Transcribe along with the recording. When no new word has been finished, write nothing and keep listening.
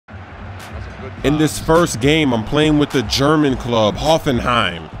In this first game, I'm playing with the German club,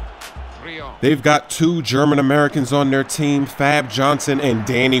 Hoffenheim. They've got 2 German Americans on their team, Fab Johnson and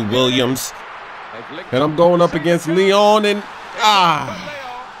Danny Williams. And I'm going up against Lyon and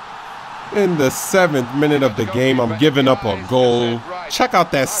in the 7th minute of the game, I'm giving up a goal. Check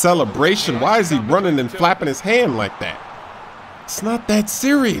out that celebration. Why is he running and flapping his hand like that? It's not that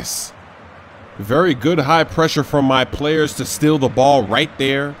serious. Very good high pressure from my players to steal the ball right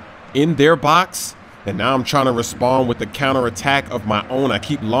there in their box. And now I'm trying to respond with the counterattack of my own. I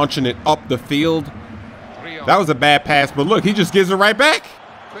keep launching it up the field. That was a bad pass, but look, he just gives it right back.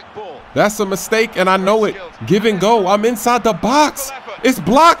 That's a mistake, and I know it. Give and go. I'm inside the box. It's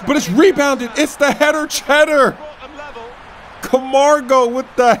blocked, but it's rebounded. It's the header cheddar. Camargo with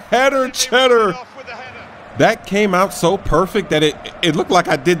the header cheddar. That came out so perfect that it looked like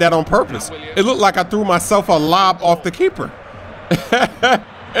I did that on purpose. It looked like I threw myself a lob off the keeper.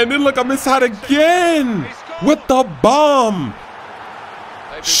 And then look, I'm inside again with the bomb.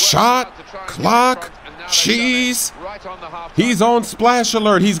 Shot, clock, cheese. He's on splash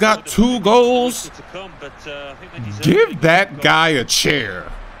alert. He's got 2 goals. Give that guy a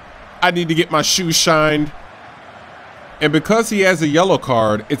chair. I need to get my shoes shined. And because he has a yellow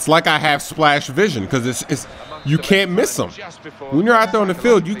card, it's like I have splash vision because it's you can't miss him. When you're out there on the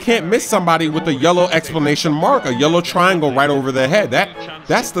field, you can't miss somebody with a yellow exclamation mark, a yellow triangle right over their head.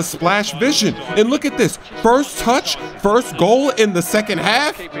 That's the splash vision. And look at this. First touch, first goal in the second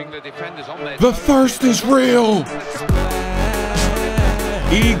half. The thirst is real.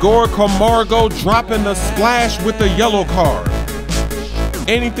 Igor Camargo dropping the splash with the yellow card.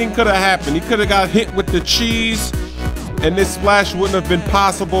 Anything could have happened. He could have got hit with the cheese, and this splash wouldn't have been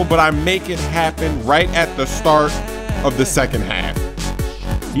possible, but I make it happen right at the start of the second half.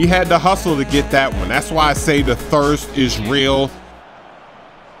 He had to hustle to get that one. That's why I say the thirst is real.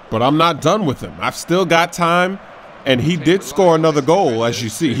 But I'm not done with him. I've still got time, and he did score another goal, as you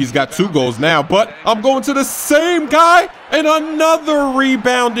see. He's got 2 goals now, but I'm going to the same guy and another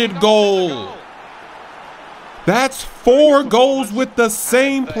rebounded goal. That's 4 goals with the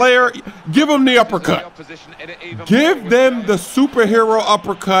same player. Give him the uppercut. Give them the superhero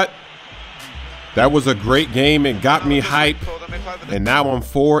uppercut. That was a great game. It got me hype. And now I'm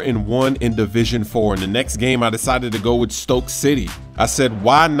 4-1 in Division 4. In the next game, I decided to go with Stoke City. I said,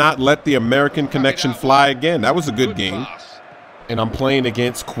 why not let the American connection fly again? That was a good game. And I'm playing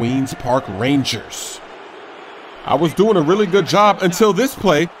against Queen's Park Rangers. I was doing a really good job until this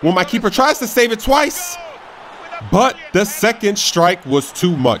play when my keeper tries to save it twice. But the second strike was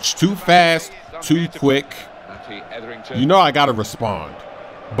too much, too fast, too quick. You know I got to respond.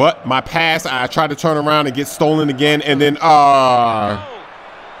 But my pass, I tried to turn around and get stolen again, and then, that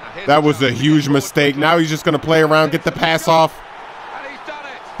was a huge mistake. Now he's just going to play around, get the pass off.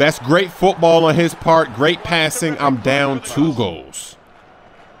 That's great football on his part, great passing. I'm down 2 goals.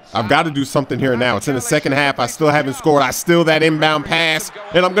 I've got to do something here now. It's in the second half. I still haven't scored. I steal that inbound pass,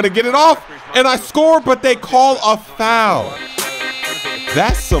 and I'm going to get it off, and I score, but they call a foul.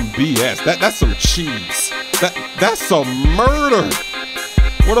 That's some BS. That's some cheese. That's some murder.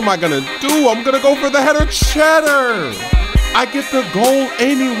 What am I going to do? I'm going to go for the header cheddar. I get the goal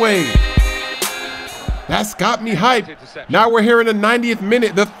anyway. That's got me hyped. Now we're here in the 90th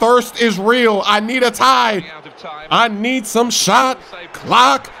minute. The thirst is real. I need a tie. I need some shot,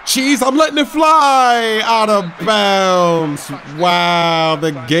 clock, cheese. I'm letting it fly out of bounds. Wow,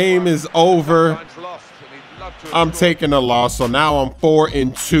 the game is over. I'm taking a loss, so now I'm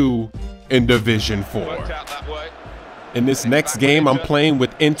 4-2 in Division 4. In this next game, I'm playing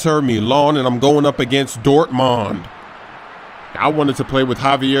with Inter Milan, and I'm going up against Dortmund. I wanted to play with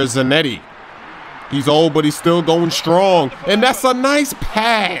Javier Zanetti. He's old, but he's still going strong. And that's a nice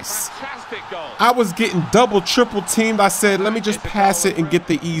pass. I was getting double, triple teamed. I said, let me just pass it and get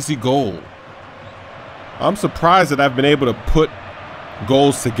the easy goal. I'm surprised that I've been able to put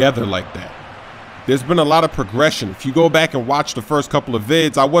goals together like that. There's been a lot of progression. If you go back and watch the first couple of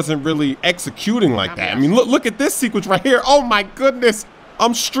vids, I wasn't really executing like that. I mean, look at this sequence right here. Oh my goodness,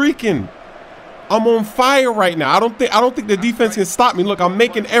 I'm streaking. I'm on fire right now. I don't think the defense can stop me. Look, I'm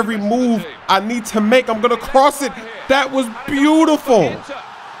making every move I need to make. I'm gonna cross it. That was beautiful.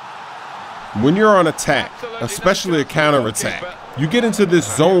 When you're on attack, especially a counter attack, you get into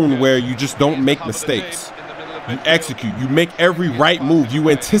this zone where you just don't make mistakes. You execute, you make every right move, you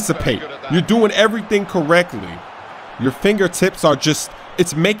anticipate. You're doing everything correctly. Your fingertips are just,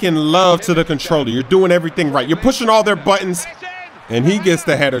 it's making love to the controller. You're doing everything right. You're pushing all their buttons, and he gets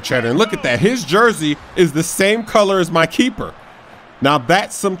the header cheddar. And look at that, his jersey is the same color as my keeper. Now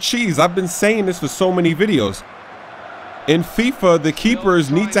that's some cheese. I've been saying this for so many videos. In FIFA, the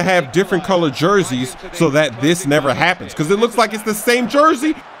keepers need to have different color jerseys so that this never happens, because it looks like it's the same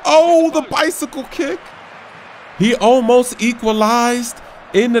jersey. Oh, the bicycle kick. He almost equalized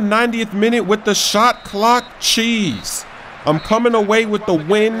in the 90th minute with the shot clock cheese. I'm coming away with the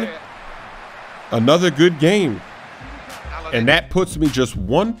win. Another good game. And that puts me just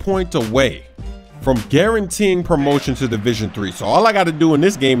 1 point away from guaranteeing promotion to Division 3. So all I got to do in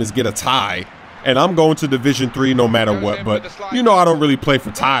this game is get a tie. And I'm going to Division 3 no matter what. But you know I don't really play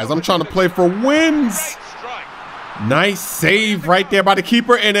for ties. I'm trying to play for wins. Nice save right there by the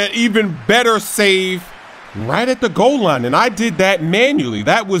keeper. And an even better save right at the goal line. And I did that manually.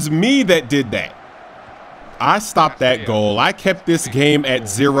 That was me that did that. I stopped that goal. I kept this game at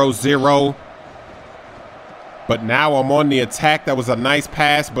 0-0. But now I'm on the attack. That was a nice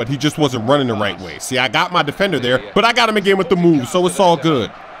pass, but he just wasn't running the right way. See, I got my defender there, but I got him again with the move, so it's all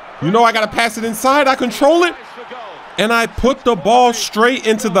good. You know I got to pass it inside. I control it, and I put the ball straight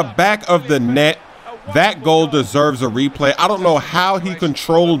into the back of the net. That goal deserves a replay. I don't know how he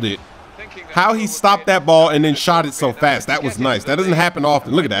controlled it, how he stopped that ball and then shot it so fast. That was nice. That doesn't happen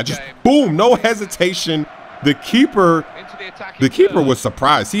often. Look at that. Just boom, no hesitation. The keeper was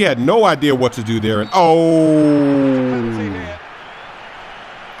surprised. He had no idea what to do there. And oh,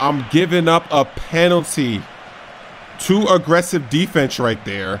 I'm giving up a penalty. Too aggressive defense right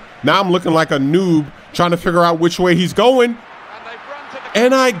there. Now I'm looking like a noob trying to figure out which way he's going.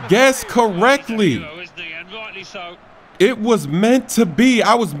 And I guessed correctly. It was meant to be.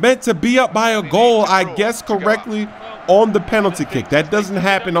 I was meant to be up by a goal. I guessed correctly on the penalty kick. That doesn't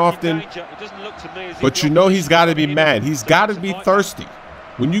happen often. But you know he's got to be mad. He's got to be thirsty.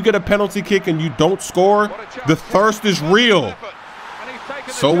 When you get a penalty kick and you don't score, the thirst is real.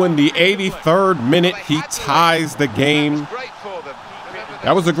 So in the 83rd minute, he ties the game.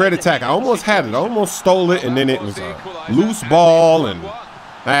 That was a great attack. I almost had it. I almost stole it, and then it was a loose ball. And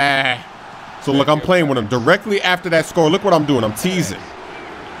so look, I'm playing with him directly after that score. Look what I'm doing. I'm teasing.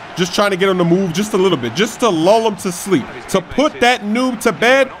 Just trying to get him to move just a little bit, just to lull him to sleep, to put that noob to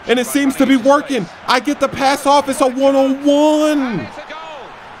bed, and it seems to be working. I get the pass off. It's a one-on-one.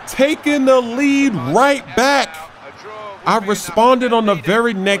 Taking the lead right back. I responded on the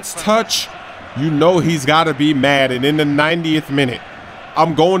very next touch. You know he's got to be mad. And in the 90th minute,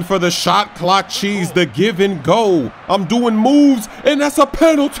 I'm going for the shot clock cheese, the give and go. I'm doing moves, and that's a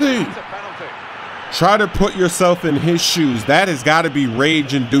penalty. Try to put yourself in his shoes. That has got to be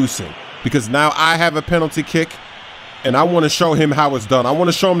rage-inducing, because now I have a penalty kick, and I want to show him how it's done. I want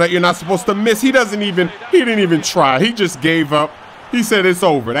to show him that you're not supposed to miss. He didn't even try. He just gave up. He said it's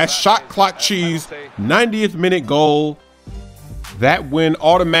over. That shot clock cheese, 90th minute goal. That win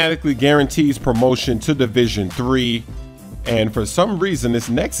automatically guarantees promotion to Division 3. And for some reason, this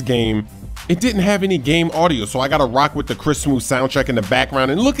next game, it didn't have any game audio. So I got to rock with the Chris Smoove soundtrack in the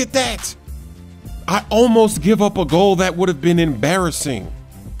background. And look at that. I almost give up a goal that would have been embarrassing.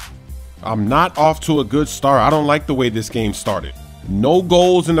 I'm not off to a good start. I don't like the way this game started. No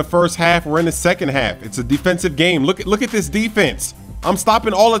goals in the first half or in the second half. It's a defensive game. Look at this defense. I'm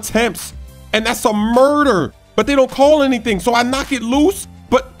stopping all attempts. And that's a murder. But they don't call anything, so I knock it loose,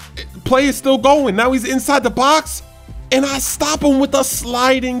 but play is still going. Now he's inside the box, and I stop him with a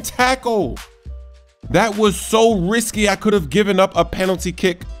sliding tackle. That was so risky. I could have given up a penalty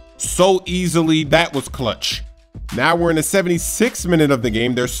kick so easily. That was clutch. Now we're in the 76th minute of the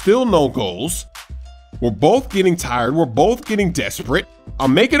game. There's still no goals. We're both getting tired. We're both getting desperate.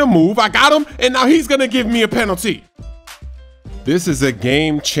 I'm making a move. I got him, and now he's going to give me a penalty. This is a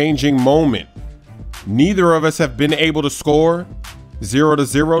game-changing moment. Neither of us have been able to score. 0-0 to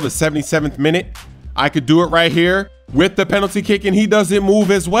 77th minute. I could do it right here with the penalty kick, and he doesn't move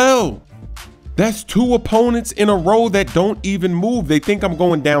as well. That's two opponents in a row that don't even move. They think I'm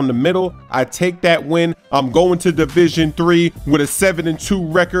going down the middle. I take that win. I'm going to Division 3 with a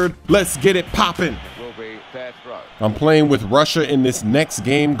 7-2 record. Let's get it popping. I'm playing with Russia in this next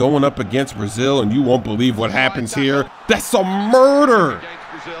game, going up against Brazil, and you won't believe what happens here. That's a murder.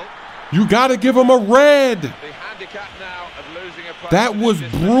 You got to give him a red. That was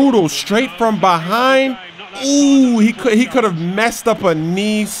brutal. Straight from behind. Ooh, he could have messed up a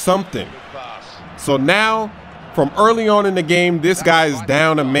knee, something. So now, from early on in the game, this guy is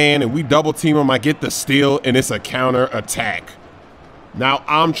down a man, and we double team him. I get the steal, and it's a counter attack. Now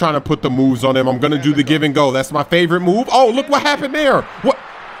I'm trying to put the moves on him. I'm going to do the give and go. That's my favorite move. Oh, look what happened there. What?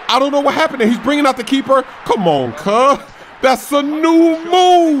 I don't know what happened there. He's bringing out the keeper. Come on, cuz. That's a new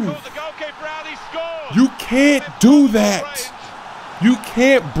move. You can't do that. You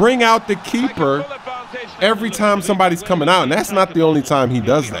can't bring out the keeper every time somebody's coming out, and that's not the only time he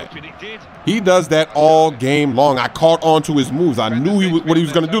does that. He does that all game long. I caught on to his moves. I knew what he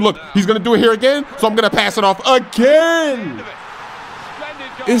was going to do. Look, he's going to do it here again, so I'm going to pass it off again.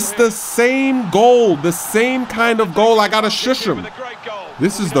 It's the same goal, the same kind of goal. I got to shush him.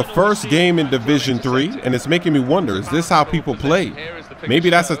 This is the first game in Division 3, and it's making me wonder, is this how people play?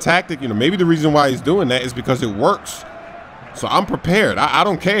 Maybe that's a tactic. You know, maybe the reason why he's doing that is because it works. So I'm prepared. I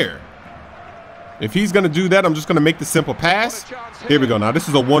don't care. If he's going to do that, I'm just going to make the simple pass. Here we go. Now, this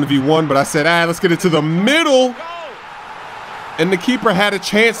is a 1v1, but I said, let's get it to the middle. And the keeper had a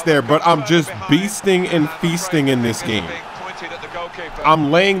chance there, but I'm just beasting and feasting in this game.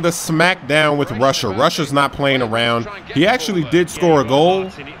 I'm laying the smack down with Russia. Russia's not playing around. He actually did score a goal,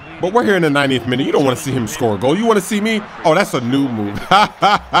 but we're here in the 90th minute. You don't want to see him score a goal. You want to see me? Oh, that's a new move.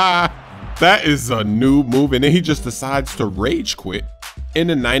 That is a new move. And then he just decides to rage quit in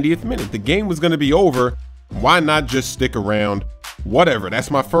the 90th minute. The game was going to be over. Why not just stick around? Whatever.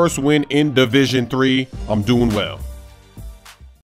 That's my first win in Division 3. I'm doing well.